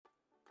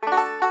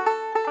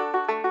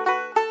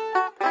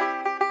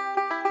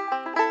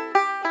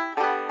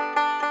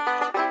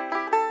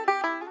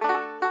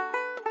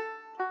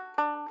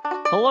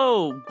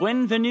Hello,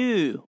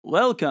 bienvenue.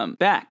 Welcome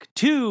back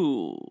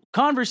to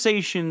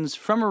Conversations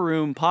from a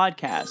Room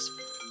podcast.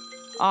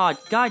 God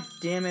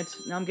damn it.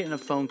 Now I'm getting a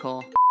phone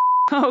call.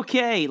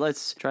 Okay,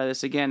 let's try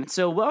this again.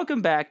 So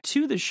welcome back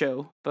to the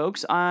show,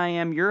 folks. I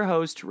am your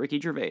host, Ricky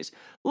Gervais.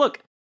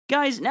 Look,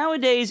 guys,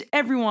 nowadays,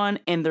 everyone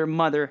and their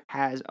mother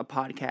has a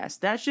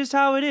podcast. That's just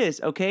how it is,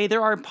 okay?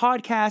 There are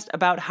podcasts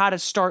about how to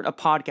start a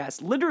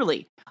podcast.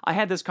 Literally, I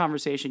had this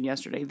conversation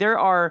yesterday. There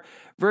are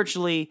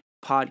virtually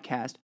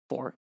podcasts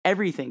for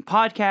everything.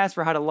 Podcasts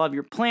for how to love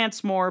your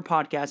plants more,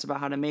 podcasts about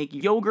how to make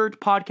yogurt,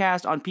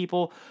 podcast on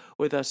people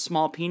with a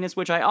small penis,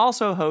 which I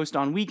also host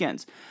on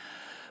weekends.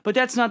 But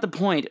that's not the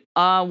point.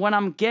 What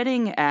I'm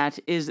getting at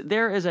is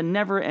there is a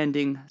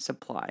never-ending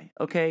supply,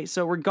 okay?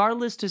 So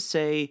regardless to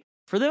say,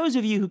 for those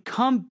of you who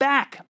come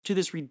back to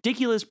this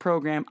ridiculous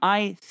program,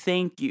 I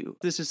thank you.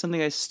 This is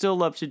something I still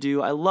love to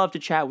do. I love to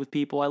chat with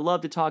people. I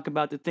love to talk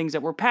about the things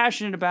that we're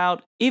passionate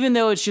about, even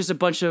though it's just a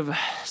bunch of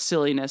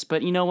silliness.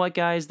 But you know what,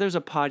 guys? There's a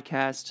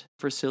podcast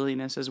for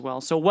silliness as well.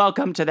 So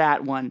welcome to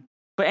that one.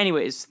 But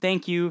anyways,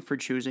 thank you for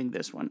choosing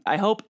this one. I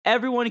hope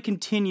everyone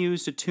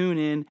continues to tune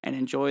in and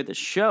enjoy the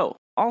show.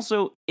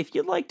 Also, if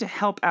you'd like to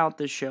help out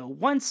the show,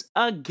 once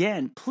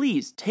again,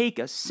 please take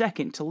a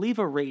second to leave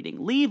a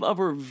rating, leave a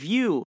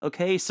review,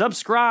 okay?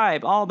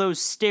 Subscribe, all those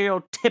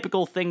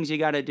stereotypical things you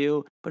gotta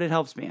do, but it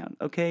helps me out,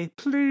 okay?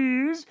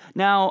 Please.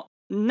 Now,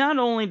 not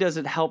only does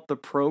it help the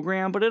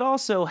program, but it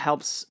also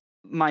helps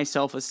my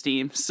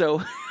self-esteem,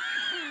 so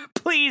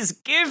please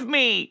give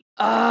me.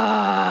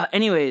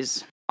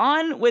 Anyways,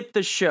 on with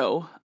the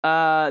show.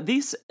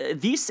 This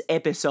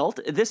episode,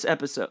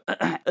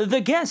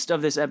 the guest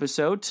of this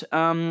episode,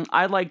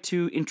 I'd like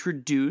to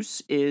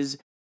introduce is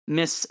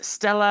Miss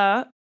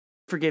Stella,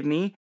 forgive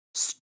me,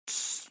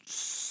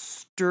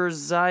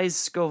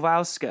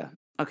 Strzeziskowska.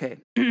 Okay,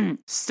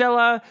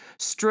 Stella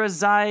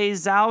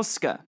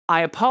Strzeziskowska.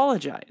 I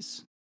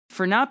apologize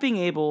for not being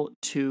able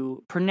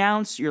to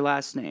pronounce your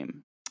last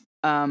name,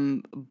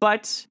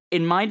 but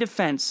in my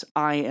defense,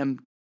 I am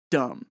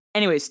dumb.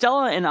 Anyway,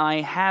 Stella and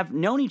I have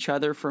known each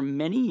other for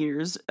many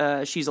years.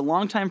 She's a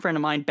longtime friend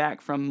of mine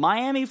back from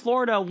Miami,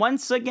 Florida.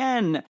 Once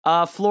again,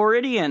 a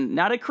Floridian,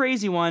 not a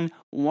crazy one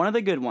of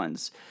the good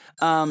ones.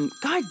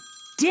 God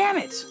damn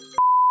it!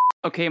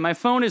 Okay, my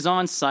phone is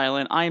on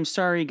silent. I am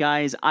sorry,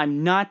 guys.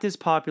 I'm not this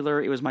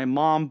popular. It was my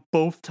mom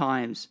both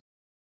times.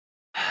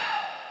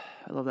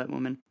 I love that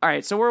woman. All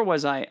right, so where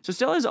was I? So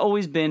Stella has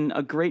always been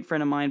a great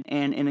friend of mine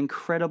and an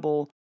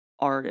incredible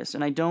artist,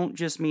 and I don't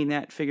just mean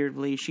that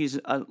figuratively. She's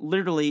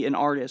literally an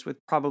artist with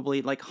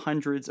probably like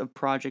hundreds of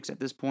projects at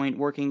this point,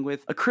 working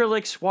with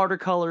acrylics,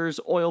 watercolors,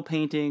 oil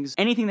paintings,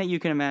 anything that you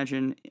can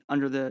imagine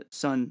under the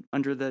sun,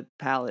 under the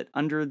palette,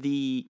 under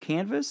the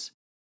canvas.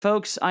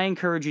 Folks, I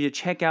encourage you to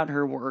check out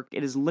her work.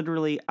 It is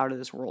literally out of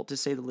this world, to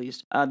say the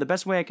least. The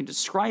best way I can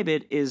describe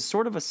it is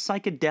sort of a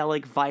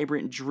psychedelic,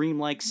 vibrant,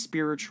 dreamlike,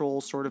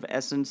 spiritual sort of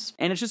essence,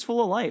 and it's just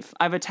full of life.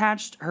 I've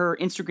attached her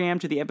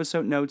Instagram to the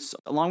episode notes.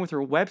 Along with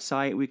her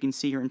website, we can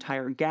see her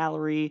entire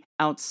gallery.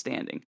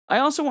 Outstanding. I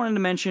also wanted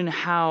to mention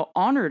how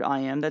honored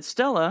I am that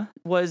Stella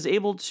was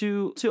able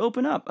to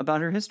open up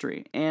about her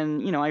history.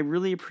 And, you know, I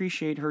really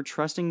appreciate her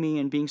trusting me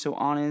and being so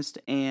honest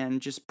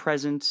and just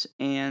present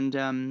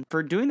and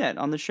for doing that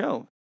on the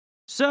show.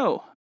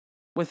 So,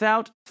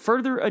 without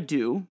further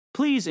ado,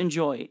 please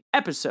enjoy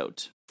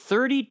episode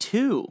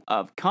 32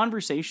 of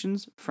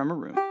Conversations from a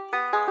Room.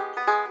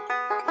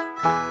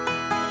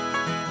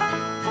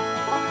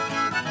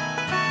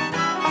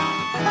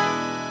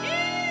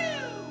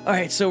 All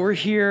right, so we're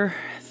here.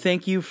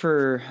 Thank you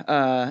for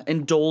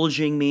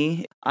indulging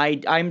me.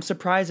 I'm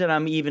surprised that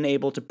I'm even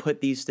able to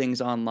put these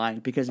things online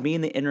because me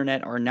and the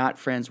internet are not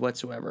friends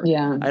whatsoever.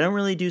 Yeah. I don't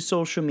really do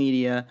social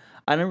media.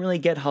 I don't really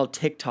get how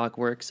TikTok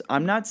works.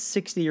 I'm not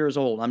 60 years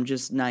old. I'm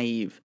just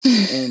naive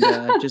and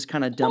just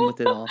kind of done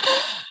with it all.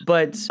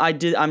 But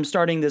I'm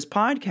starting this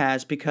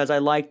podcast because I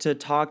like to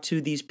talk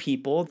to these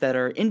people that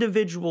are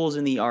individuals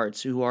in the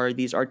arts who are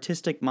these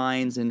artistic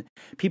minds and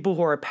people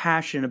who are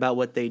passionate about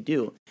what they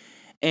do.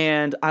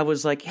 And I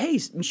was like, hey,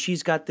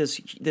 she's got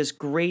this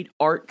great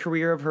art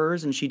career of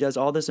hers, and she does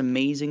all this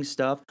amazing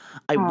stuff.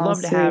 I'd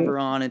love to have her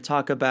on and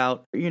talk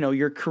about, you know,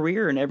 your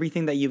career and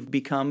everything that you've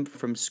become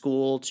from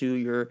school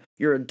to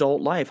your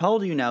adult life. How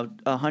old are you now?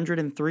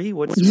 103?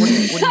 What are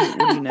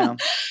you now?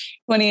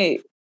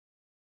 28.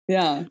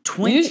 Yeah.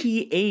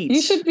 28.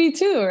 You should be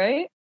too,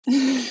 right?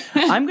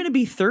 I'm going to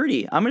be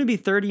 30. I'm going to be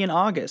 30 in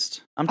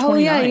August. I'm 29. Oh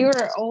yeah, you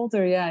were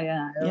older. Yeah. I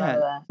remember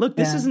that. Look,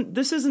 this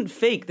isn't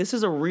fake. This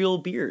is a real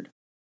beard.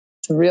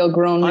 It's a real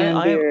grown man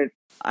beard.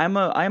 I'm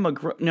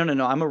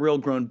a real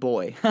grown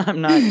boy. I'm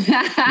not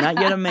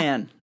yet a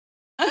man.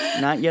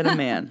 Not yet a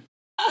man.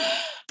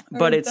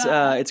 But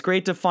it's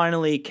great to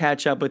finally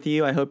catch up with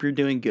you. I hope you're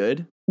doing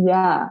good.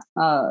 Yeah,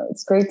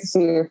 it's great to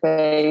see your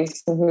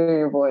face, to hear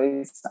your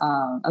voice.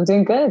 I'm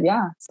doing good.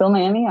 Yeah, still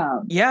Miami.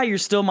 Yeah, you're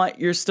still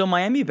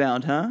Miami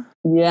bound, huh?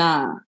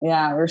 Yeah,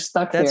 we're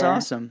stuck here. That's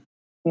awesome.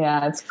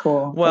 Yeah, it's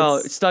cool. Well,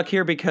 stuck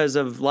here because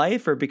of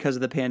life or because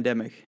of the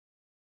pandemic?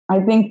 I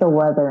think the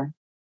weather.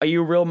 Are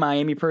you a real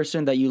Miami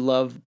person that you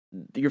love?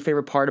 Your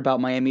favorite part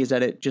about Miami is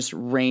that it just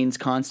rains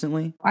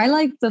constantly? I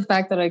like the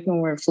fact that I can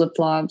wear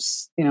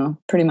flip-flops,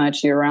 pretty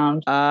much year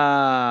round.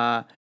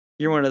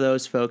 You're one of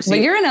those folks. But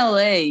you're in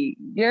LA.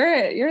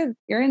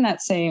 You're in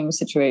that same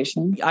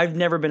situation. I've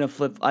never been a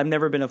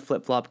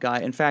flip-flop guy.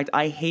 In fact,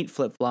 I hate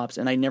flip-flops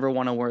and I never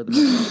want to wear them.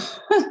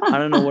 I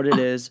don't know what it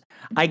is.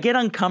 I get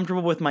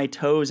uncomfortable with my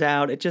toes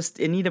out.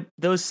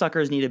 Those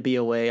suckers need to be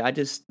away.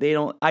 They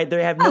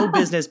have no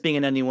business being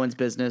in anyone's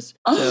business.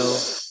 So,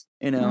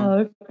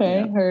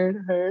 Okay, yeah.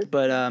 Heard.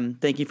 But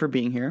thank you for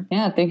being here.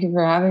 Yeah, thank you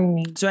for having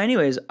me. So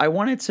anyways, I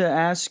wanted to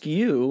ask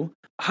you,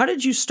 how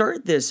did you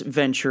start this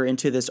venture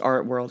into this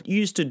art world? You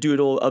used to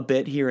doodle a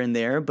bit here and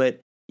there, but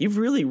you've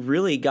really,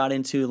 really got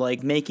into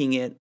like making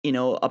it,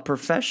 a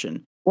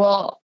profession.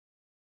 Well,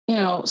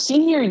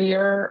 senior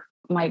year,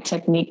 my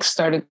technique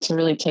started to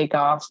really take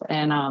off.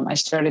 And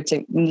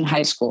in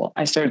high school,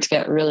 I started to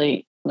get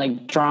really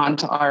like drawn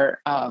to art.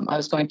 I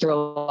was going through a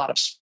lot of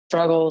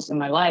struggles in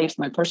my life,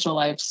 my personal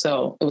life.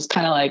 So it was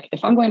kind of like,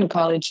 if I'm going to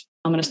college,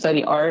 I'm going to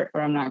study art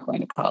or I'm not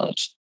going to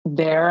college.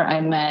 There,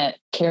 I met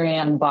Carrie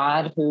Ann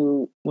Bod,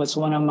 who was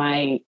one of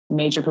my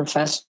major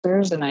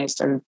professors, and I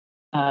started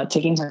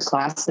taking her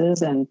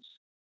classes. And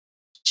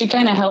she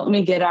kind of helped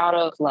me get out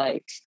of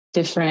like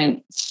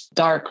different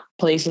dark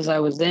places I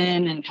was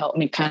in and helped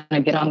me kind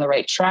of get on the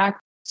right track.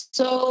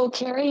 So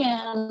Carrie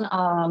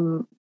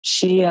Ann,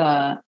 she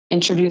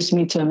introduced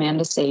me to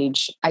Amanda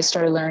Sage. I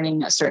started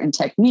learning a certain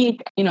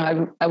technique.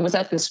 I was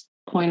at this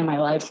point in my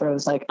life where I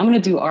was like, I'm going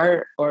to do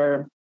art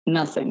or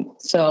nothing.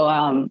 So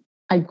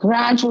I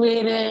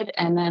graduated,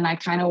 and then I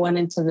kind of went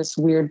into this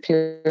weird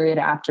period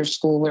after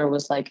school where it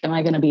was like, am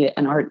I going to be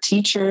an art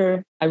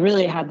teacher? I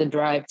really had the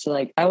drive to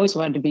I always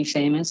wanted to be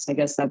famous. I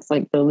guess that's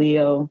like the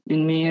Leo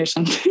in me or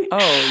something.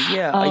 Oh,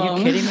 yeah. Are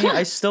you kidding me?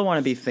 I still want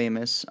to be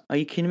famous. Are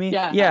you kidding me?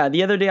 Yeah.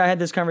 The other day I had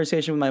this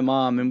conversation with my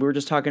mom, and we were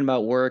just talking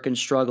about work and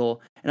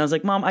struggle. And I was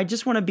like, Mom, I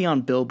just want to be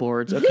on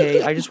billboards,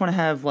 okay? I just want to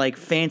have like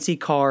fancy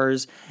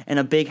cars and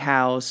a big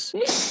house,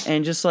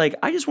 and just I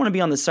just want to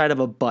be on the side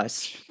of a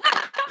bus.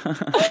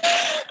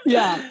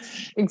 Yeah,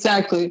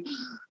 exactly.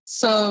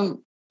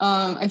 So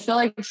I feel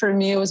like for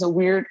me, it was a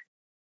weird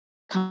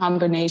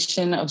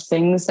combination of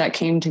things that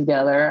came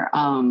together.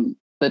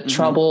 The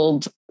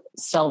troubled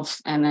self,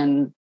 and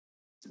then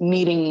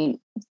meeting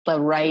the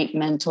right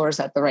mentors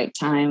at the right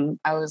time.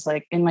 I was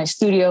like in my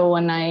studio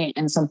one night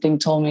and something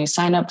told me,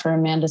 sign up for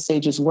Amanda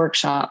Sage's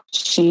workshop.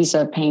 She's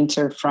a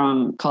painter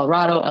from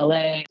Colorado,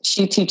 LA.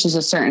 She teaches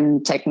a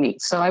certain technique.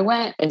 So I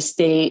went a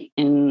state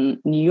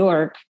in New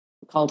York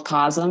called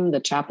COSM, the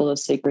Chapel of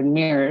Sacred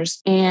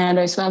Mirrors. And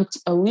I spent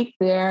a week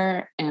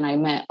there, and I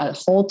met a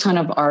whole ton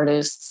of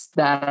artists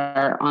that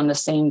are on the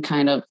same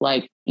kind of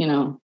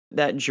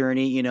that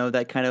journey,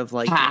 that kind of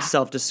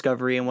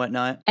self-discovery and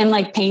whatnot. And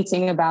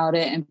painting about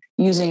it and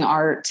using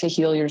art to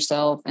heal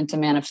yourself and to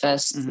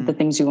manifest the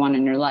things you want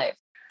in your life.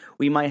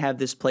 We might have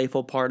this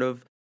playful part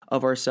of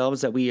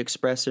ourselves that we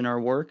express in our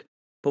work,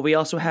 but we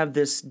also have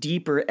this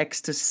deeper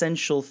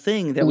existential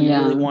thing that we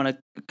really want to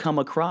come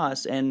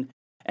across.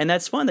 And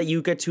that's fun that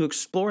you get to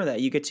explore that.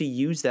 You get to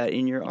use that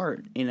in your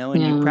art,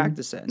 and you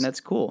practice it, and that's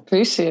cool.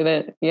 Appreciate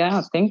it.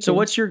 Yeah, thank you. So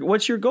what's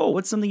your goal?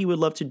 What's something you would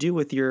love to do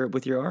with your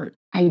art?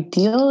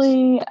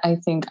 Ideally, I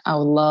think I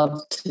would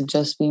love to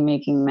just be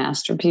making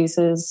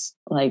masterpieces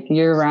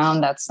year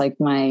round. That's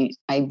my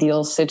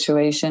ideal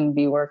situation,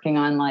 be working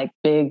on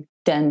big,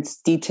 dense,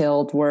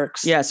 detailed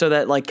works. Yeah, so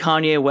that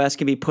Kanye West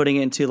can be putting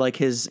it into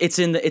his it's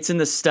in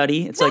the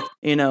study. It's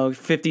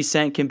 50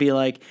 Cent can be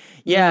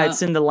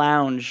it's in the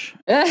lounge.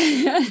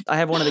 I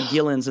have one of the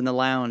Gillens in the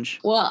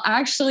lounge. Well,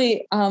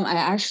 actually, I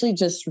actually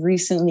just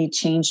recently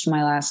changed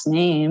my last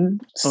name.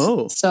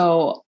 Oh.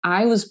 So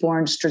I was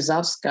born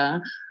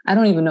Strazowska. I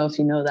don't even know if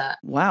you know that.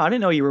 Wow, I didn't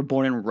know you were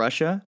born in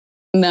Russia.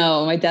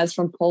 No, my dad's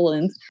from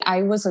Poland.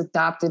 I was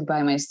adopted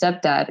by my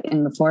stepdad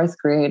in the 4th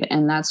grade,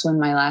 and that's when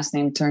my last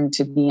name turned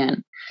to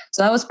Bien.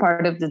 So that was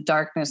part of the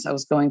darkness I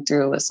was going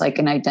through. It was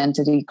an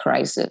identity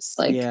crisis,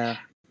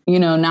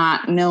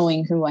 not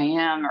knowing who I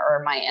am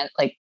or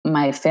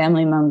my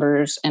family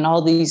members and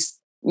all these,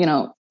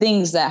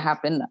 things that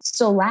happened.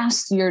 So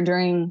last year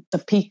during the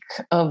peak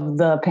of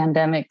the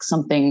pandemic,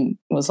 something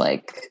was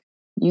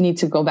you need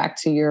to go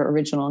back to your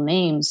original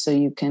name so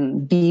you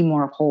can be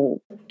more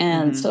whole.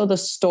 And so the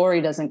story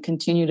doesn't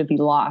continue to be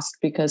lost,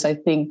 because I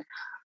think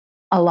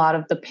a lot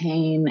of the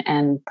pain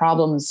and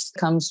problems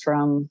comes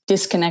from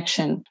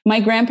disconnection. My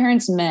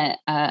grandparents met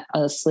at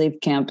a slave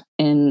camp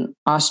in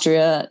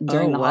Austria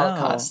during the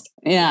Holocaust.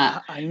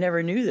 Yeah. I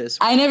never knew this.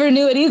 I never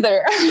knew it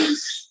either.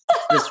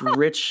 This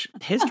rich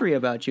history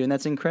about you, and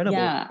that's incredible.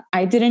 Yeah,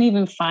 I didn't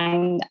even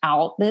find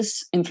out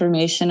this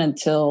information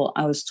until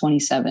I was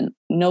 27.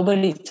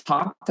 Nobody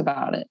talked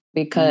about it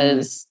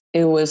because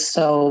it was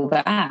so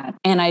bad.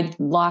 And I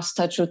lost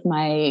touch with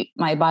my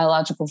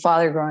biological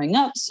father growing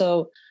up.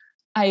 So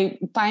I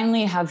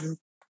finally have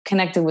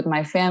connected with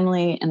my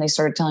family, and they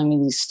started telling me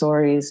these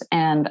stories.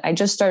 And I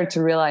just started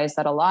to realize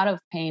that a lot of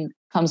pain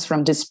comes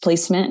from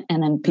displacement,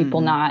 and then people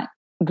not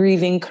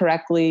grieving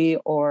correctly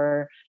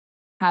or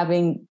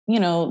having,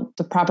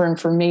 the proper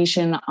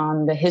information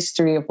on the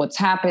history of what's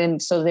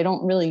happened. So they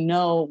don't really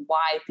know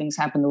why things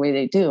happen the way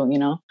they do,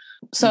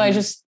 So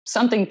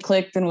something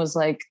clicked and was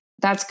like,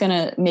 that's going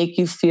to make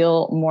you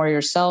feel more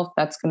yourself.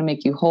 That's going to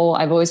make you whole.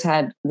 I've always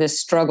had this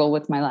struggle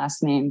with my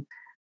last name,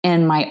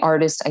 and my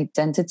artist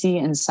identity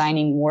and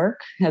signing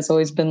work has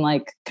always been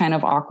like kind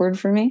of awkward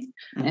for me.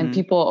 Mm-hmm. And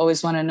people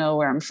always want to know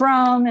where I'm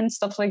from and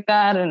stuff like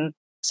that. And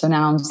so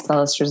now I'm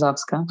Stella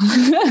Strazowska.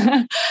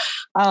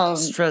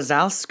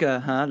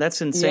 Strazowska, huh?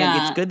 That's insane.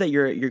 Yeah. It's good that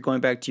you're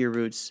going back to your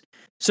roots.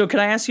 So can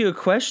I ask you a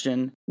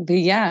question?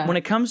 Yeah. When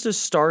it comes to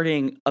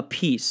starting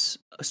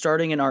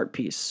an art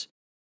piece,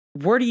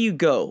 where do you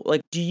go?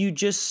 Like, do you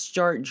just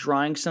start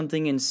drawing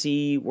something and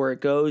see where it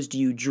goes? Do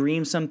you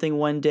dream something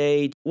one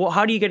day? Well,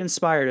 how do you get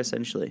inspired,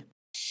 essentially?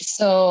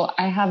 So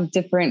I have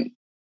different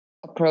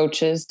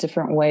approaches,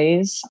 different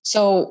ways.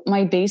 So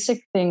my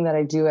basic thing that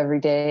I do every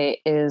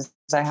day is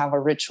I have a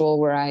ritual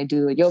where I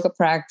do a yoga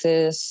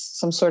practice,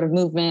 some sort of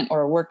movement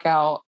or a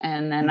workout,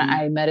 and then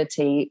I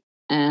meditate.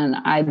 And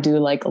I do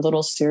like a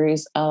little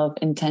series of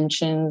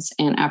intentions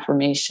and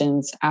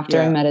affirmations after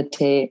I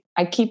meditate.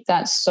 I keep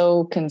that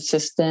so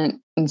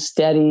consistent and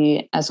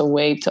steady as a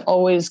way to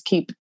always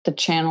keep the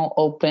channel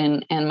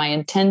open. And my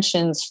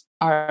intentions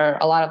are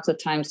a lot of the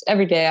times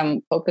every day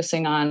I'm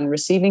focusing on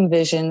receiving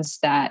visions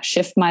that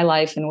shift my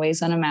life in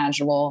ways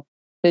unimaginable,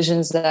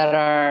 visions that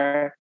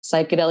are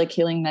psychedelic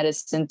healing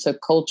medicine to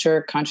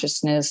culture,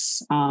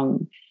 consciousness,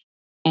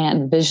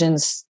 and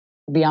visions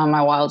beyond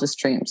my wildest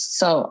dreams.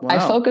 So I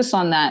focus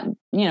on that,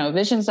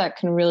 visions that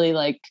can really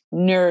like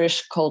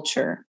nourish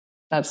culture.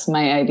 That's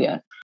my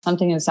idea.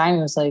 Something inside me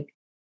was like,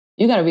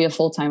 you got to be a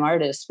full-time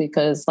artist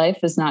because life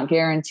is not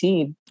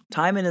guaranteed.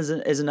 Timing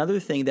is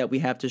another thing that we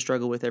have to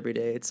struggle with every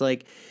day. It's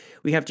like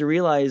we have to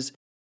realize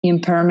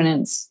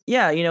impermanence.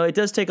 Yeah, it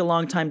does take a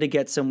long time to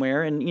get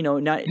somewhere, and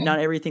not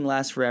everything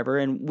lasts forever.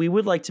 And we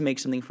would like to make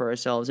something for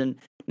ourselves, and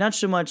not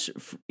so much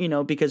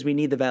because we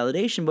need the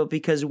validation, but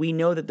because we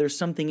know that there's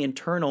something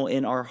internal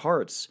in our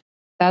hearts.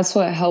 That's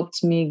what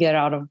helped me get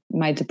out of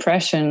my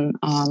depression.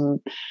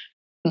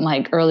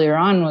 Like earlier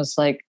on was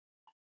like,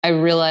 I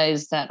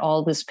realized that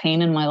all this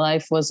pain in my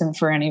life wasn't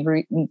for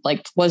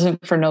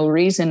wasn't for no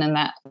reason. And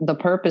that the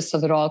purpose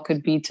of it all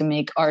could be to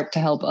make art to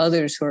help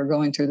others who are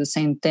going through the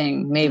same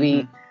thing.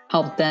 Maybe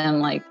help them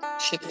like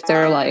shift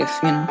their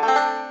life,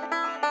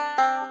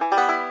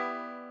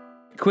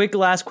 Quick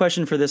last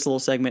question for this little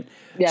segment.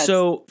 Yes.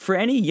 So for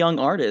any young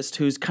artist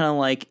who's kind of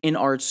like in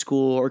art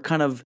school or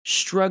kind of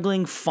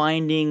struggling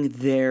finding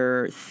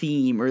their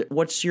theme, or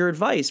what's your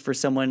advice for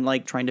someone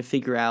like trying to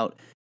figure out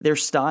their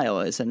style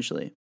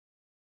essentially?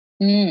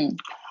 Do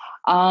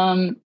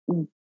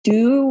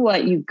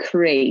what you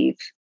crave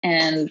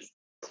and,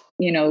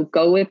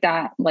 go with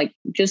that. Like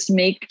just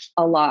make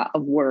a lot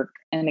of work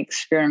and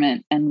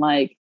experiment. And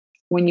like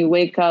when you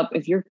wake up,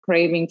 if you're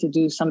craving to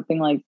do something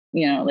like,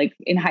 like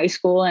in high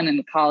school and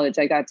in college,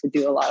 I got to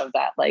do a lot of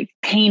that, like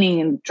painting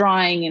and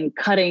drawing and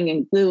cutting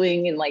and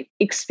gluing and like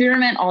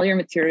experiment all your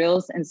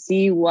materials and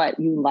see what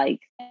you like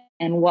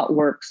and what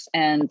works.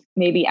 And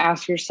maybe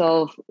ask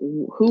yourself,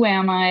 who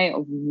am I?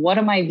 What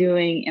am I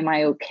doing? Am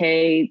I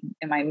okay?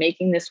 Am I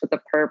making this with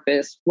a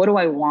purpose? What do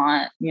I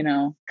want?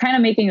 Kind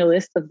of making a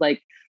list of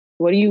like,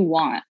 what do you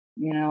want,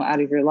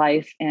 out of your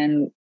life?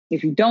 And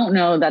if you don't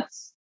know,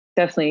 that's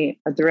definitely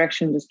a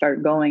direction to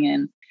start going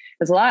in.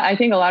 Because I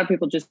think a lot of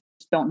people just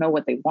don't know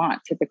what they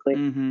want typically.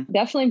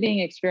 Definitely being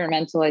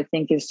experimental, I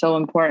think, is so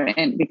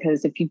important,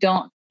 because if you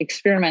don't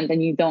experiment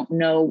and you don't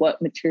know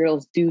what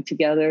materials do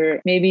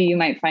together, maybe you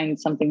might find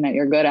something that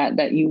you're good at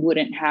that you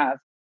wouldn't have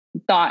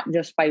thought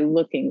just by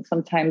looking.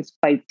 Sometimes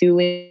by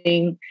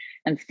doing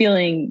and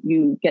feeling,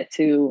 you get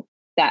to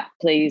that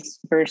place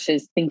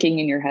versus thinking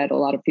in your head. A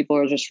lot of people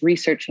are just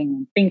researching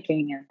and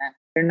thinking, and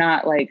they're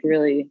not like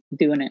really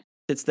doing it.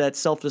 It's that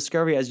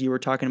self-discovery, as you were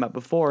talking about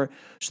before,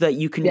 so that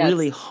you can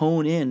really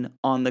hone in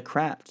on the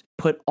craft,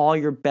 put all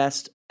your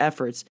best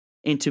efforts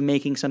into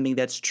making something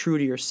that's true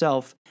to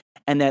yourself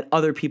and that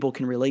other people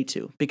can relate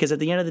to. Because at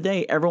the end of the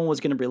day, everyone was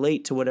going to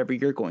relate to whatever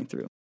you're going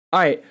through. All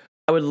right.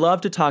 I would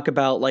love to talk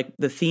about, like,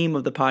 the theme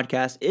of the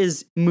podcast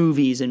is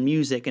movies and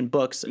music and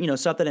books,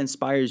 stuff that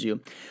inspires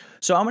you.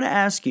 So I'm going to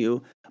ask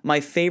you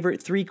my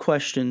favorite 3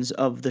 questions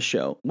of the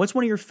show. What's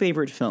one of your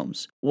favorite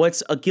films?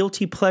 What's a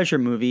guilty pleasure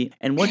movie?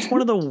 And what's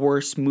one of the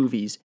worst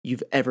movies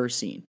you've ever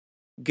seen?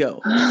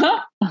 Go.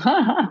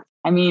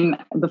 I mean,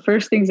 the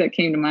first things that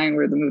came to mind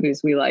were the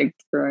movies we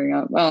liked growing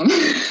up.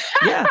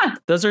 Yeah,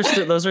 those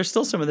are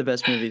still some of the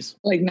best movies.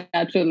 Like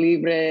Nacho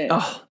Libre.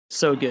 Oh,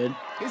 so good.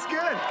 He's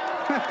good.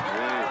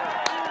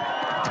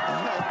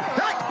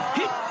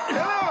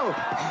 Hello.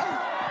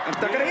 I'm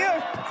talking to you.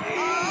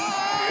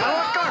 I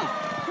want corn.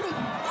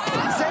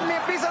 Send me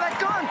a piece of that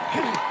corn.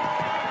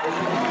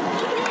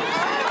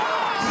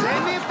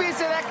 Send me a piece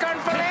of that corn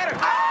for later.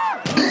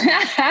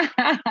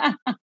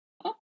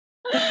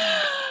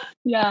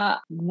 Yeah,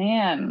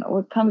 man,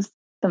 what comes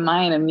to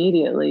mind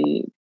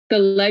immediately? The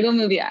Lego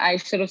movie, I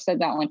should have said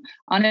that one.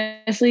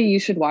 Honestly, you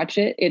should watch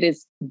it. It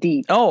is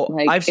deep. Oh,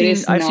 Like, I've seen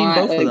both like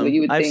of them. what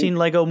you would I've think. seen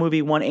Lego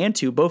Movie 1 and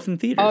 2, both in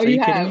theaters. Oh, Are you you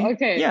kidding have? me?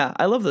 Okay. Yeah,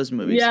 I love those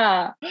movies.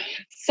 Yeah,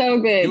 so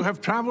good. You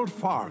have traveled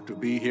far to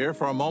be here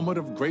for a moment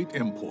of great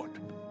import.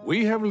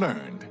 We have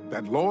learned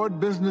that Lord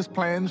Business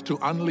plans to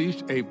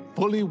unleash a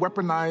fully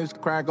weaponized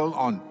Craggle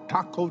on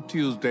Taco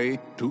Tuesday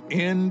to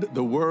end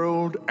the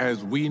world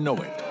as we know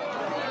it.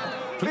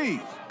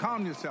 Please,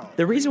 calm yourself.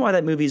 The reason why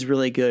that movie is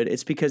really good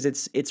is because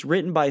it's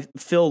written by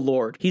Phil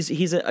Lord.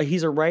 He's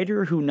a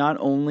writer who not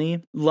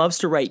only loves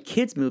to write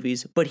kids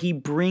movies, but he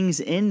brings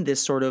in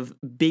this sort of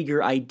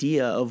bigger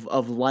idea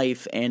of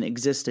life and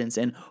existence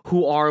and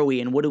who are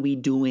we and what are we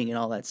doing and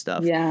all that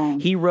stuff. Yeah.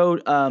 He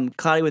wrote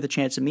Cloudy with a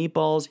Chance of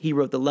Meatballs. He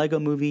wrote the Lego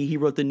Movie. He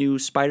wrote the new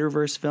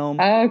Spider-Verse film.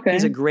 Oh, okay.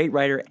 He's a great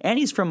writer, and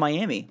he's from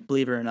Miami,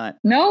 believe it or not.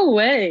 No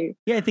way.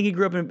 Yeah, I think he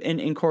grew up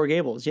in Coral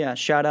Gables. Yeah,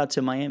 shout out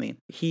to Miami.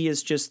 He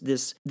is just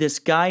this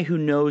guy who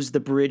knows the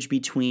bridge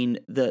between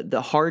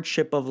the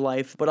hardship of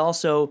life, but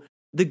also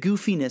the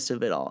goofiness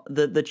of it all,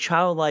 the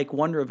childlike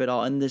wonder of it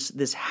all, and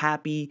this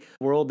happy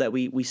world that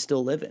we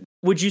still live in.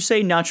 Would you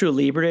say Nacho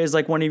Libre is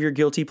like one of your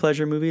guilty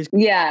pleasure movies?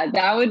 Yeah,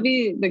 that would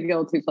be the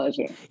guilty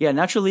pleasure. Yeah,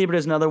 Nacho Libre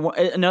is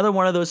another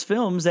one of those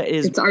films that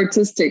is... It's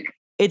artistic.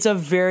 It's a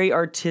very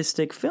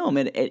artistic film,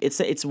 and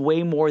it's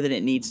way more than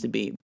it needs to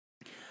be.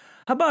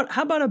 How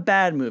about a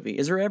bad movie?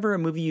 Is there ever a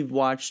movie you've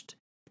watched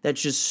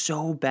that's just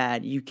so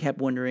bad you kept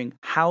wondering,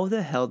 how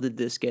the hell did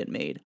this get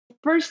made?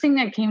 First thing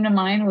that came to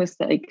mind was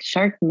like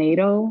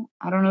Sharknado.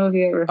 I don't know if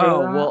you ever heard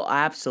of that. Oh, well,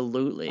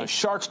 absolutely. A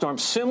shark storm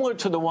similar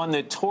to the one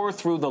that tore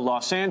through the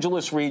Los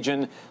Angeles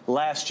region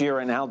last year,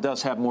 and Al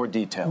does have more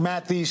detail.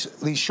 Matt, these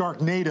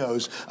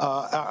Sharknadoes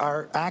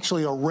are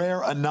actually a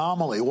rare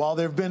anomaly. While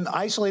there have been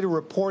isolated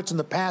reports in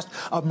the past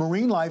of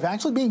marine life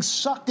actually being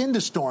sucked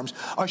into storms,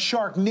 a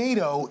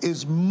Sharknado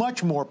is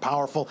much more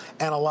powerful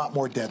and a lot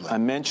more deadly. I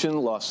mentioned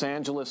Los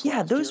Angeles.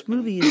 Yeah, those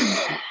movies,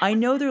 I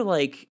know they're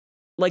like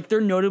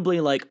they're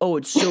notably like, oh,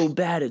 it's so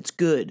bad, it's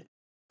good.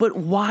 But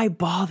why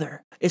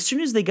bother? As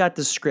soon as they got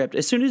the script,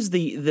 as soon as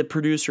the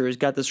producers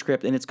got the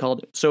script and it's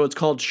called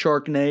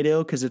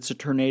Sharknado because it's a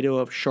tornado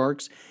of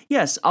sharks.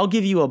 Yes, I'll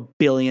give you $1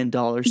 billion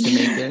to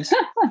make this.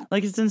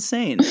 Like, it's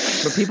insane.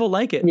 But people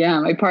like it. Yeah,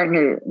 my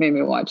partner made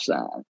me watch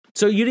that.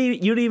 So you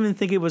didn't even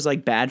think it was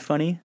like bad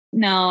funny?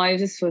 No, I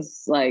just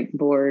was like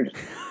bored.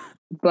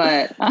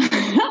 But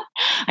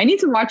I need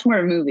to watch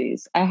more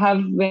movies. I have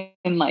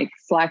been like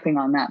slacking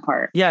on that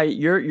part. Yeah,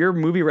 your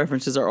movie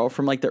references are all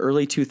from like the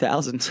early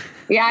 2000s.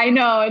 Yeah, I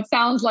know. It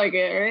sounds like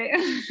it,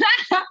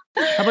 right?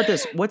 How about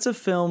this? What's a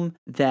film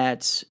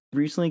that's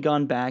recently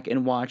gone back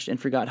and watched and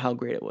forgot how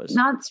great it was?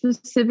 Not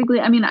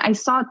specifically. I mean, I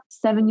saw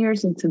 7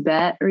 Years in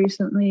Tibet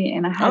recently,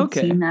 and I had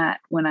seen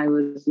that when I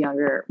was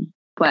younger,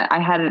 but I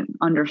hadn't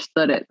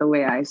understood it the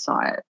way I saw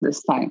it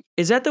this time.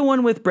 Is that the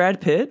one with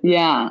Brad Pitt?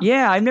 Yeah.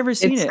 Yeah, I've never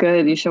seen it. It's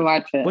good. You should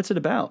watch it. What's it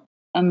about?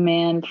 A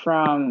man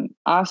from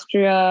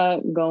Austria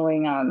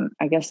going on,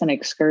 I guess, an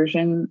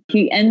excursion.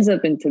 He ends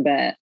up in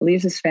Tibet,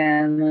 leaves his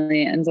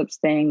family, ends up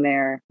staying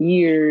there.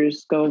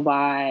 Years go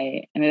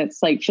by, and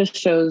it's like just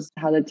shows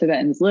how the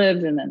Tibetans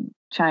lived, and then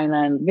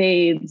China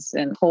invades,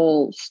 and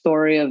whole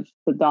story of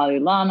the Dalai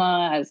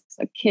Lama as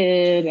a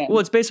kid. And, well,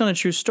 it's based on a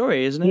true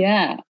story, isn't it?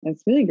 Yeah,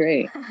 it's really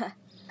great.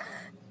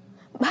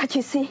 But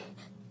you see,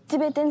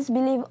 Tibetans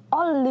believe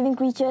all living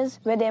creatures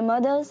were their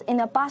mothers in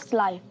a past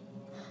life.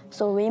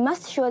 So we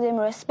must show them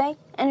respect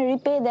and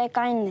repay their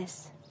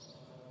kindness.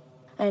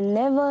 And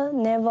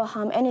never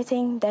harm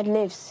anything that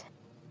lives.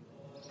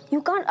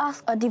 You can't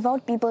ask a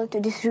devout people to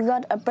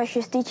disregard a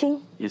precious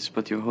teaching. Yes,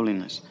 but Your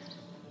Holiness,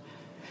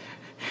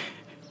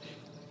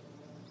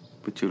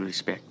 with due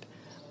respect,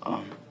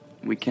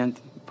 we can't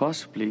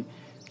possibly...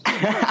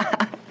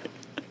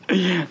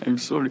 I'm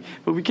sorry,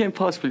 but we can't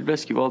possibly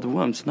rescue all the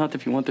worms, not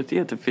if you want the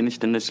theater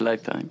finished in this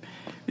lifetime.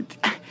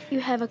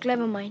 You have a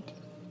clever mind.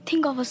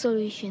 Think of a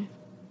solution.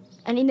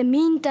 And in the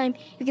meantime,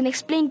 you can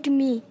explain to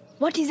me,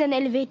 what is an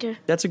elevator?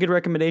 That's a good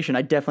recommendation.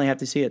 I definitely have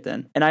to see it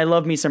then. And I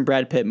love me some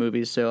Brad Pitt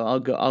movies, so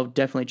I'll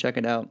definitely check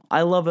it out.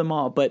 I love them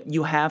all, but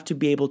you have to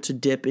be able to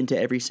dip into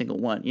every single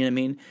one. You know what I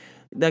mean?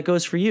 That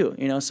goes for you,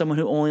 someone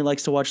who only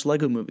likes to watch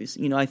Lego movies.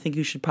 I think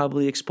you should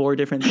probably explore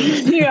different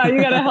things. Yeah,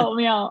 you gotta help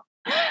me out.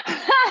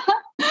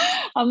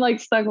 I'm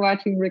like stuck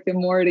watching Rick and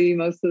Morty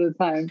most of the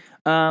time.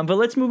 But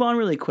let's move on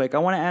really quick. I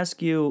want to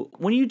ask you,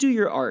 when you do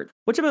your art,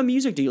 what type of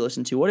music do you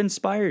listen to? What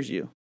inspires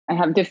you? I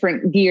have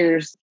different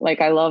gears.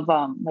 Like I love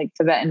like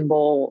Tibetan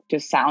bowl,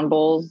 just sound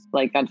bowls.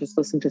 Like I just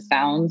listen to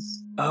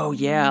sounds. Oh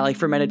yeah, like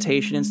for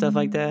meditation and stuff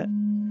like that.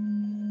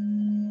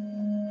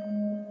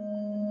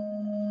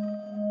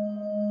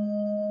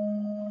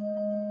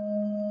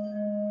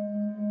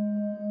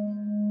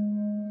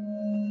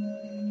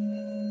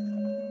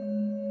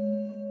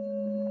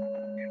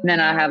 And then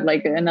I have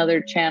like another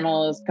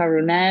channel is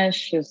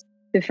Karunesh, just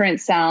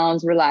different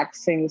sounds,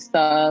 relaxing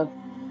stuff.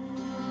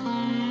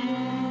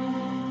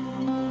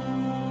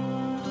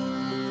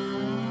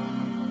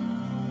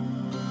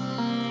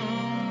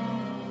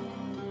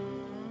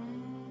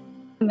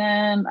 And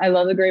Eminem. I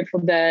love the Grateful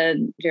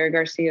Dead, Jerry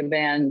Garcia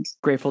Band.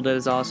 Grateful Dead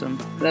is awesome.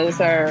 Those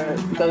are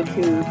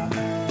go-to.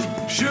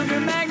 Sugar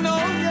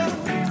magnolia,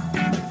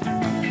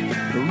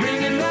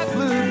 ringing that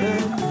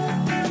bluebird,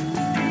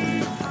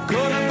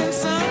 caught up in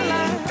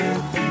sunlight,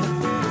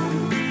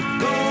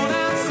 going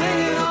out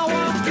singing, I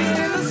walk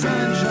in the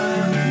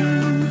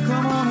sunshine.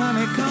 Come on,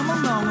 honey, come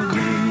along with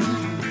me.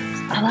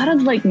 A lot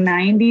of like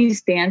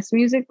 90s dance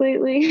music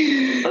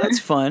lately. Oh, that's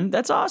fun.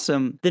 That's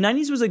awesome. The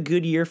 90s was a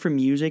good year for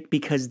music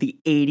because the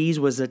 80s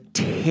was a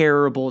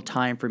terrible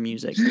time for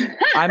music.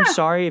 I'm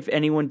sorry if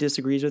anyone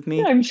disagrees with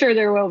me. I'm sure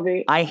there will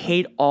be. I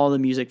hate all the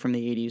music from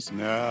the 80s.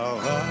 Now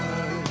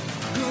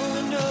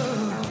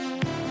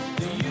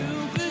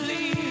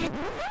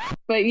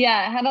But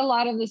yeah, it had a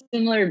lot of the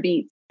similar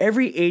beats.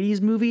 Every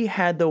 80s movie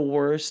had the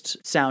worst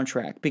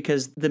soundtrack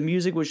because the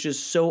music was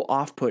just so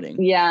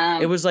off-putting. Yeah.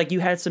 It was like you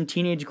had some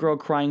teenage girl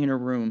crying in her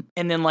room,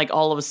 and then like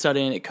all of a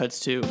sudden it cuts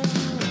to...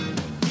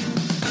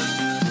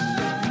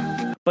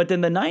 But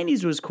then the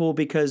 90s was cool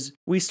because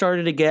we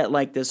started to get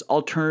like this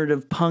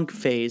alternative punk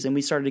phase and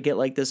we started to get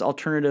like this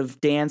alternative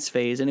dance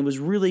phase, and it was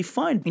really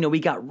fun. You know, we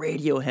got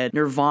Radiohead,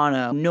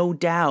 Nirvana, No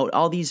Doubt,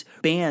 all these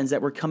bands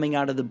that were coming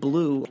out of the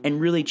blue and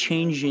really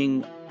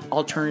changing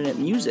alternate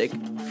music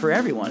for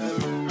everyone.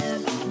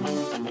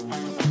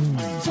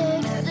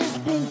 Take this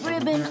pink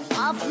ribbon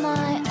off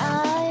my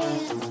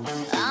eyes.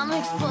 I'm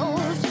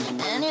exposed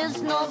and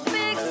it's no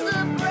big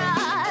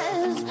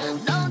surprise.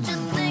 Don't you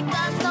think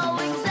I know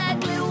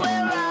exactly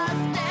where I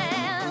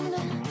stand?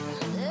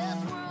 This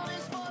world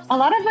is for A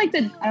lot of like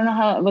the, I don't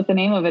know what the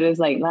name of it is,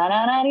 like la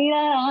da da dee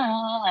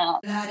da.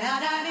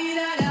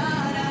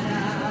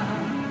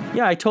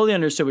 Yeah, I totally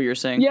understood what you're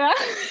saying. Yeah.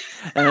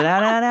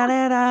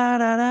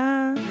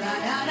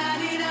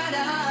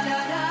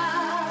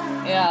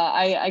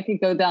 Yeah, I could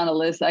go down a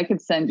list. I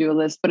could send you a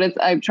list, but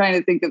I'm trying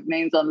to think of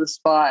names on the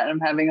spot and I'm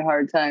having a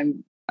hard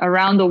time.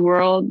 Around the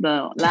World, the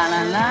la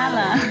la la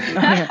la.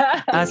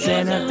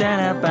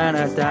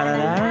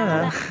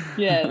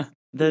 Yes.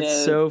 That's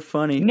yes. so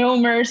funny. No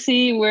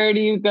Mercy, Where Do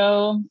You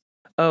Go?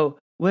 Oh,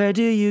 where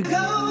do you go?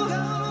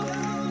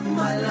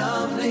 my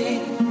lovely.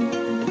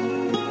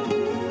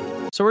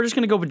 So we're just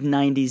going to go with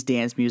 90s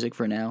dance music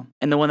for now.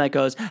 And the one that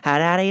goes,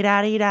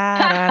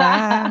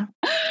 ha-da-dee-da-dee-da-da-da.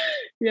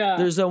 Yeah.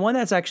 There's a one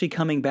that's actually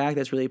coming back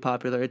that's really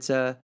popular. It's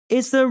the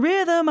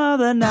rhythm of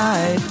the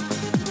night.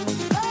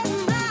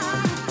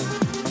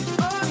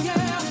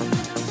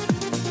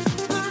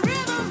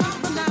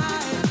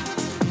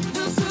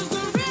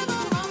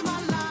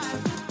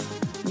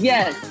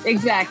 Yes,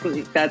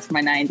 exactly. That's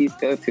my 90s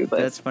go-to list.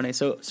 That's funny.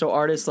 So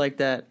artists like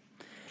that.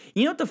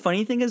 You know what the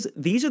funny thing is?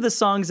 These are the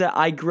songs that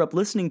I grew up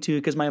listening to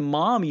because my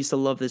mom used to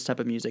love this type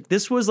of music.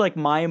 This was like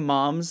my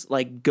mom's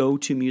like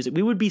go-to music.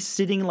 We would be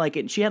sitting like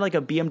it. She had like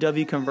a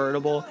BMW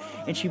convertible,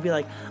 and she'd be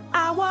like,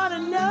 "I wanna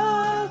know."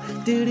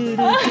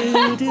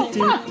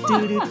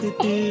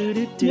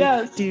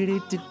 Yes.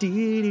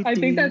 I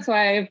think that's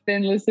why I've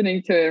been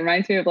listening to it. It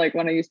reminds me of like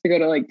when I used to go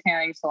to like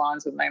tanning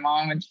salons with my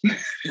mom. And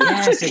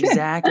Yes,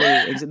 exactly.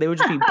 They would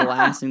just be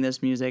blasting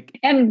this music.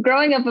 And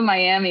growing up in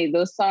Miami,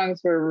 those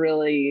songs were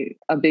really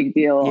a big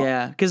deal.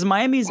 Yeah, because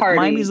Miami's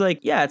Party. like,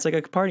 yeah, it's like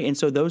a party. And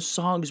so those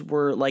songs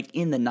were like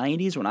in the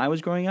 90s when I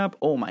was growing up.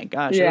 Oh my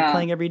gosh, they were Yeah.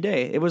 playing every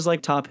day. It was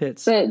like top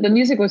hits. The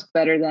music was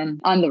better than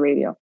on the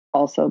radio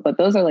also, but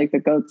those are like the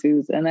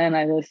go-tos. And then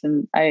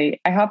I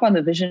hop on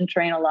the Vision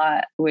Train a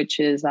lot,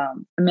 which is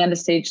Amanda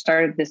Sage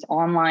started this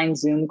online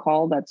Zoom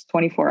call that's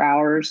 24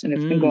 hours and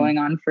it's been going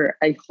on for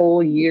a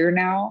whole year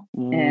now.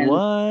 And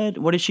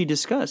What did she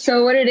discuss?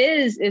 so what it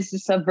is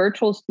just a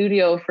virtual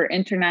studio for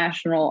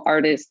international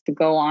artists to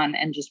go on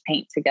and just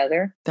paint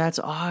together That's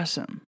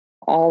awesome.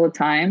 all the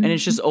time. And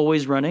it's just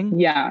always running?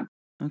 yeah,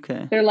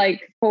 Okay. they're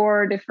like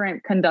 4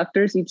 different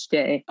conductors each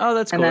day. Oh,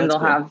 that's cool. And then that's they'll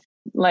cool. have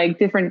like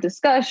different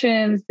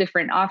discussions,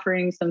 different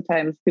offerings.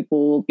 Sometimes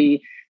people will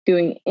be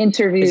doing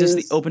interviews. Is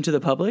this open to the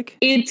public?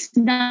 It's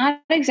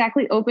not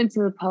exactly open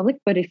to the public,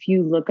 but if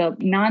you look up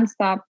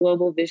Nonstop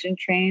Global Vision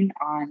Train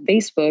on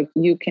Facebook,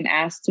 you can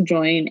ask to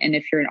join. And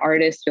if you're an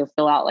artist, you'll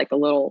fill out like a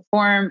little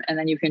form and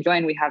then you can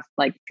join. We have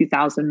like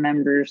 2,000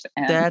 members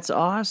and That's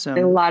awesome.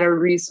 a lot of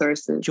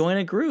resources. Join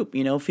a group,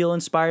 feel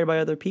inspired by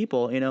other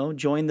people,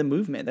 join the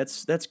movement.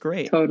 That's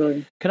great.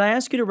 Totally. Could I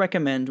ask you to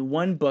recommend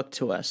one book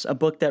to us, a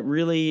book that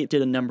really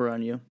did a number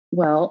on you?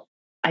 Well,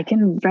 I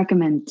can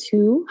recommend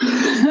 2.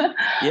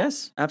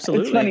 Yes,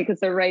 absolutely. It's funny because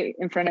they're right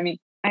in front of me.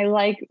 I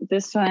like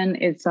this one.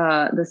 It's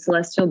The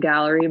Celestial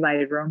Gallery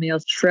by Romeo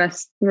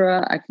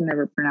Shrestha. I can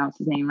never pronounce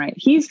his name right.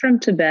 He's from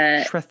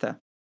Tibet. Shrestha.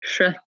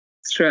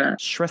 Shrestha.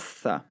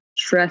 Shrestha.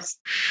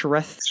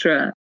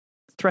 Shrestha.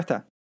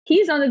 Shrestha.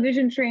 He's on the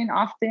Vision Train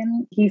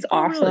often. He's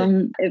awesome.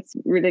 Really? It's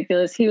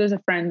ridiculous. He's a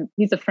friend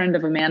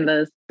of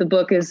Amanda's. The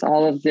book is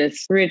all of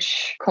this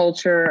rich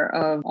culture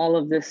of all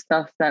of this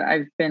stuff that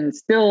I've been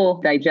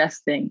still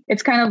digesting.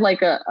 It's kind of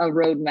like a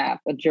roadmap,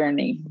 a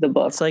journey, the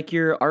book. It's like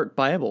your art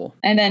Bible.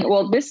 And then,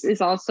 this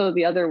is also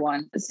the other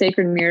one,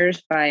 Sacred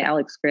Mirrors by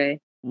Alex Gray.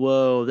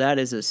 Whoa, that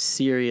is a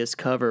serious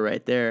cover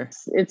right there.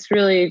 It's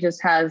really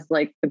just has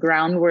like the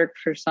groundwork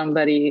for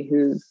somebody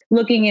who's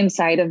looking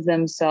inside of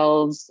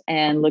themselves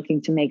and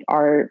looking to make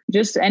art.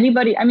 Just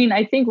anybody. I mean,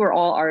 I think we're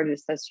all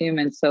artists as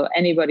humans, so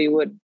anybody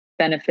would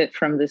benefit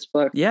from this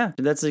book. Yeah,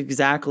 that's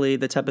exactly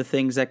the type of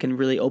things that can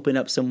really open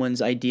up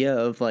someone's idea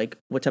of like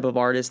what type of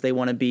artist they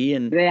want to be.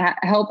 And they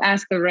help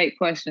ask the right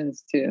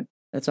questions too.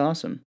 That's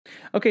awesome.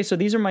 Okay, so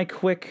these are my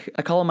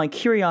I call them my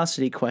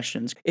curiosity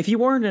questions. If you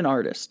weren't an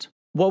artist,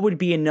 what would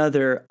be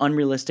another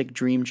unrealistic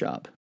dream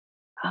job?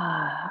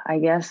 I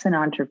guess an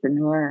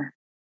entrepreneur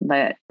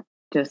that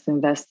just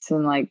invests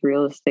in like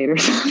real estate or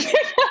something.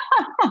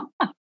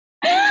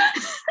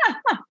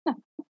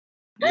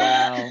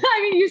 Wow.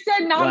 I mean, you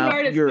said not an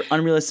artist. Your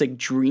unrealistic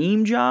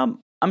dream job?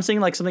 I'm saying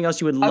like something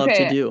else you would love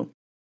to do.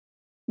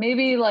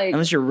 Maybe like...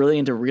 Unless you're really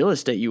into real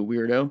estate, you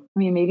weirdo. I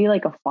mean, maybe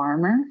like a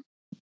farmer.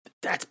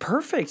 That's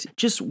perfect.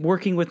 Just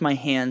working with my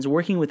hands,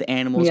 working with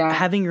animals,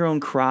 having your own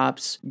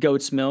crops,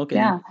 goat's milk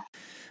and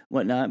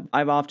whatnot.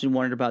 I've often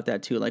wondered about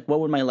that too. Like, what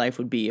would my life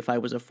would be if I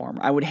was a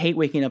farmer? I would hate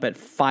waking up at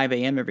 5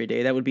 a.m. every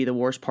day. That would be the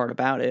worst part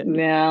about it.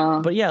 Yeah.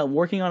 But yeah,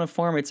 working on a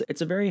farm,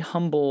 it's a very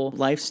humble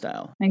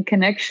lifestyle. And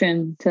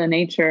connection to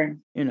nature.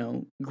 You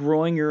know,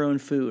 growing your own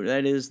food.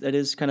 That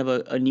is kind of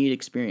a neat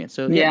experience.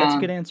 So yeah, that's a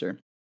good answer.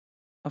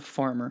 A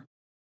farmer.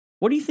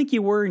 What do you think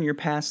you were in your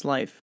past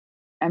life?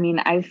 I mean,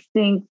 I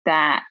think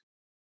that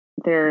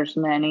there's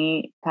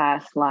many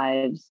past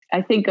lives.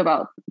 I think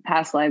about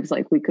past lives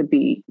like we could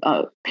be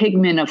a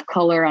pigment of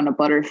color on a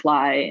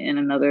butterfly in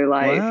another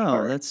life.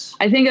 Wow,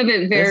 I think of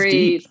it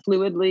very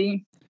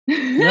fluidly.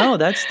 No,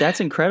 that's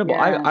incredible.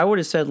 Yeah. I would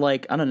have said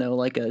like, I don't know,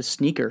 like a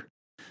sneaker,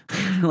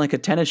 like a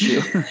tennis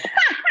shoe,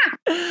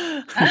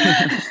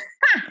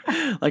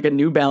 like a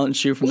New Balance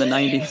shoe from the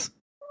 90s.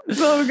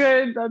 So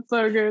good. That's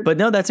so good. But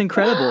no, that's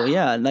incredible.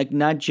 Yeah. Like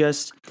not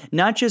just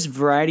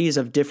varieties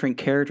of different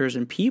characters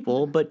and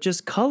people, but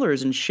just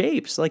colors and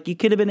shapes. Like you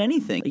could have been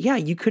anything. Yeah.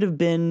 You could have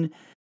been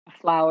a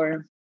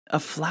flower. A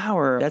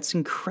flower. That's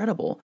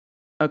incredible.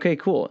 Okay,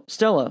 cool.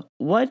 Stella,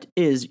 what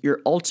is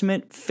your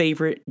ultimate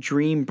favorite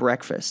dream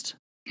breakfast?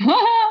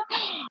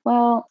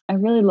 Well, I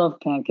really love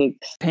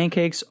pancakes.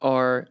 Pancakes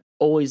are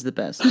always the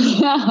best.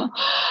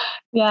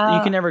 Yeah.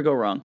 You can never go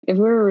wrong. If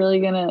we were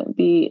really going to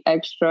be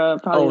extra,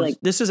 probably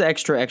this is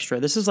extra.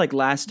 This is like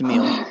last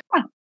meal.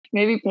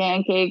 Maybe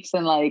pancakes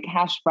and like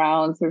hash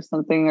browns or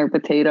something, or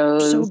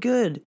potatoes. So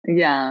good.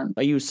 Yeah.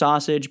 Are you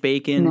sausage,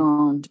 bacon,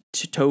 no.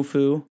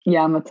 Tofu?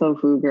 Yeah, I'm a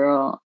tofu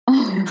girl.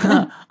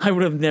 I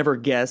would have never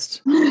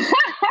guessed.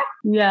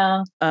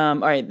 Yeah. All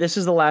right, this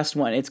is the last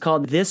one. It's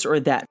called This or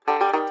That.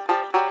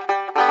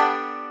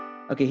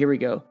 Okay, here we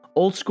go.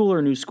 Old school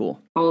or new school?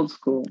 Old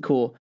school.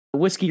 Cool.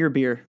 Whiskey or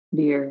beer?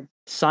 Beer.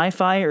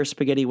 Sci-fi or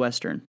spaghetti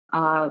western?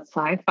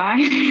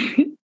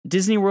 Sci-fi.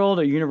 Disney World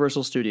or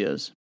Universal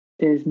Studios?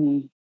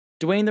 Disney.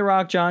 Dwayne "The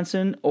Rock"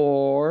 Johnson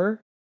or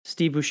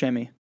Steve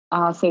Buscemi?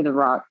 I'll say The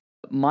Rock.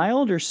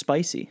 Mild or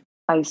spicy?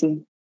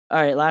 Spicy.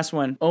 All right, last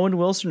one. Owen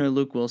Wilson or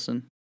Luke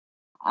Wilson?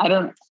 I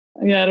don't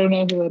know who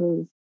that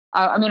is.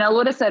 I mean, I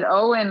would have said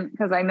Owen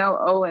because I know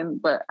Owen,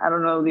 but I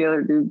don't know the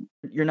other dude.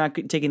 You're not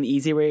taking the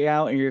easy way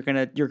out, and you're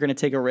gonna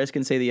take a risk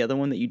and say the other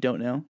one that you don't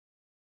know?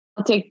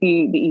 I'll take the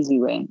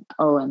easy way,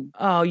 Owen.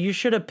 Oh, you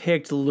should have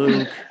picked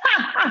Luke.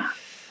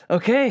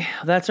 Okay,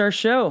 that's our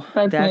show.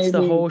 That's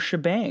the whole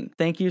shebang.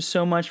 Thank you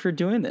so much for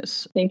doing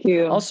this. Thank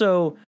you.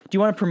 Also, do you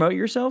want to promote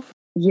yourself?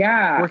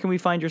 Yeah. Where can we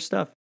find your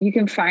stuff? You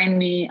can find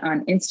me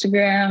on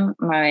Instagram.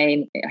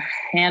 My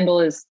handle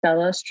is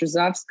Stella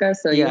Strazovska.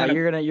 So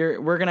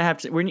we're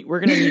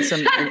gonna need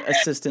some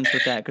assistance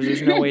with that because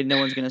there's no way no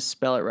one's gonna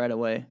spell it right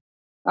away.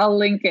 I'll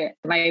link it.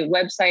 My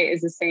website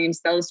is the same,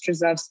 Stella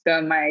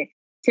Strazovska. My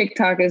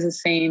TikTok is the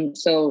same.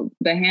 So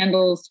the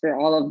handles for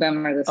all of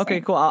them are the same.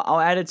 Okay, cool.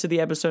 I'll add it to the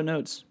episode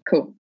notes.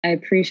 Cool. I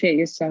appreciate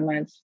you so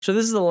much. So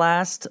this is the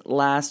last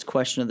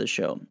question of the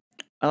show.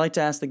 I like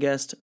to ask the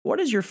guest, what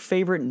is your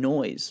favorite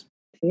noise?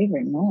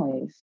 Favorite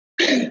noise?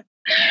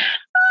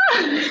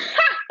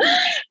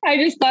 I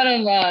just thought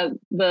of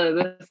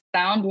the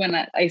sound when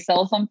I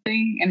sell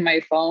something in my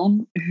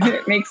phone.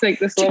 It makes like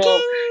this little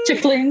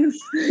chicklings.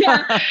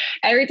 Yeah.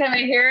 Every time I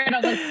hear it,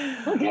 I'm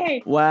like,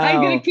 okay, wow.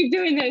 I'm going to keep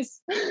doing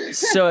this.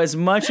 So as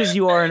much as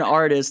you are an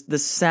artist, the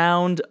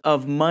sound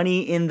of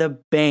money in the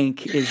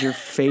bank is your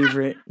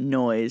favorite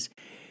noise.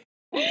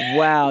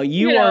 Wow.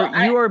 You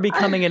are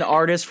becoming an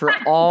artist for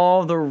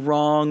all the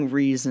wrong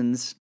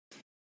reasons.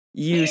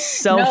 You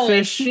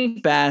selfish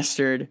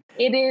bastard.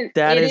 It is.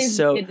 That is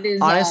so.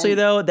 Honestly,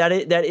 though, that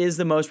is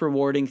the most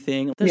rewarding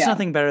thing. There's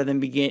nothing better than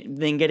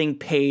getting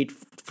paid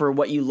for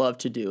what you love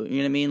to do. You know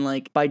what I mean?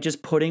 Like by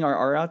just putting our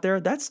art out there,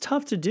 that's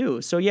tough to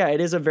do. So yeah, it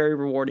is a very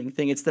rewarding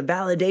thing. It's the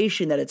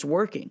validation that it's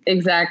working.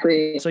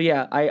 Exactly. So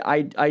yeah,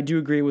 I do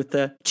agree with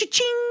the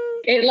cha-ching.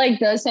 It like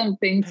does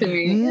something to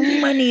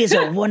me. Money is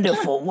a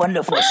wonderful,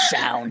 wonderful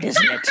sound,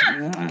 isn't it?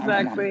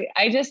 Exactly.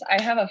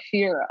 I have a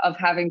fear of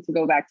having to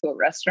go back to a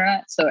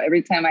restaurant. So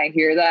every time I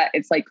hear that,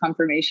 it's like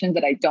confirmation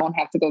that I don't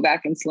have to go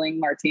back and sling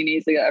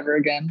martinis ever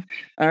again.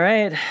 All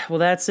right. Well,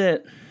 that's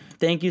it.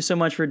 Thank you so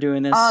much for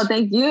doing this. Oh,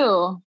 thank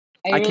you.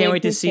 I really can't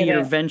wait to see appreciate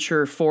your it.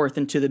 venture forth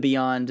into the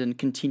beyond and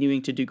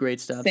continuing to do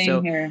great stuff. Same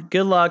so here.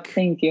 good luck.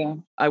 Thank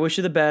you. I wish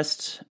you the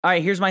best. All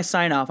right, here's my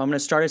sign off. I'm going to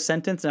start a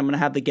sentence and I'm going to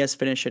have the guest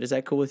finish it. Is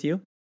that cool with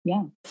you?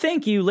 Yeah.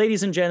 Thank you,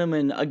 ladies and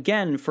gentlemen,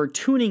 again for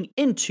tuning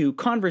into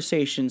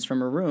Conversations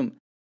from a Room.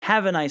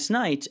 Have a nice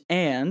night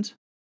and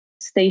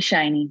Stay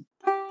shiny.